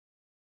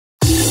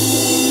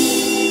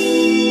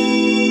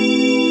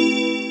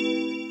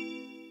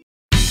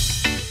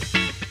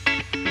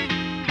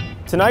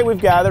Tonight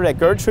we've gathered at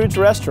Gertrude's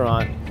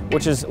Restaurant,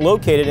 which is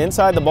located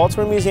inside the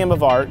Baltimore Museum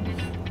of Art,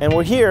 and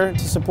we're here to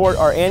support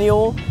our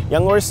annual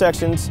Young Lawyers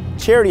Section's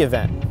charity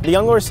event. The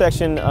Young Lawyers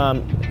Section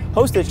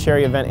hosts this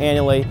charity event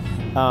annually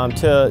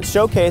to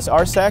showcase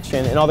our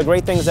section and all the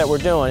great things that we're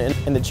doing.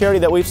 And the charity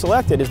that we've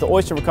selected is the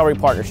Oyster Recovery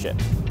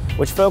Partnership,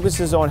 which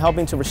focuses on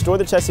helping to restore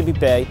the Chesapeake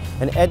Bay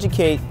and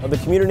educate the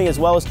community as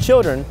well as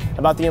children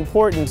about the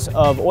importance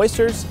of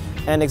oysters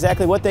and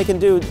exactly what they can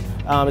do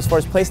as far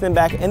as placing them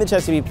back in the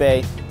Chesapeake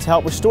Bay to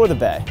help restore the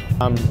bay.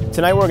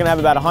 Tonight we're going to have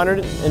about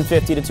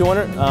 150 to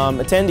 200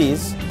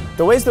 attendees.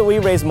 The ways that we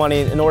raise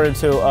money in order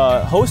to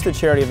host the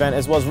charity event,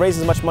 as well as raise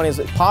as much money as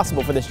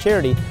possible for this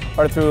charity,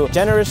 are through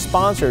generous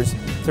sponsors,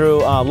 through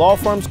law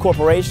firms,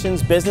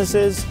 corporations,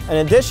 businesses,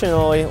 and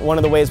additionally, one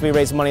of the ways we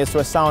raise money is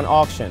through a silent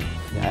auction.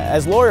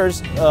 As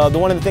lawyers,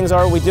 one of the things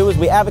we do is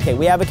we advocate.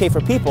 We advocate for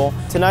people.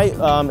 Tonight,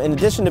 in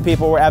addition to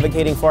people, we're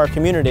advocating for our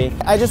community.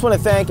 I just want to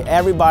thank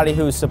everybody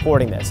who's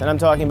supporting this, and I'm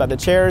talking about the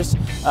chairs,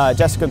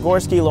 Jessica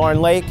Gorski,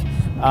 Lauren Lake.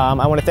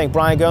 I want to thank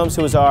Brian Gomes,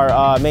 who is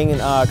our main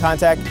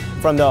contact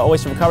from the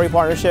Oyster Recovery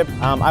Partnership.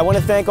 I want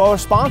to thank all our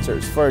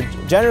sponsors for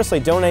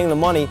generously donating the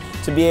money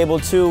to be able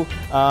to,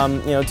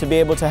 to be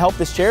able to help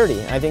this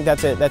charity. I think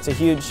that's a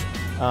huge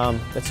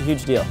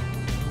deal.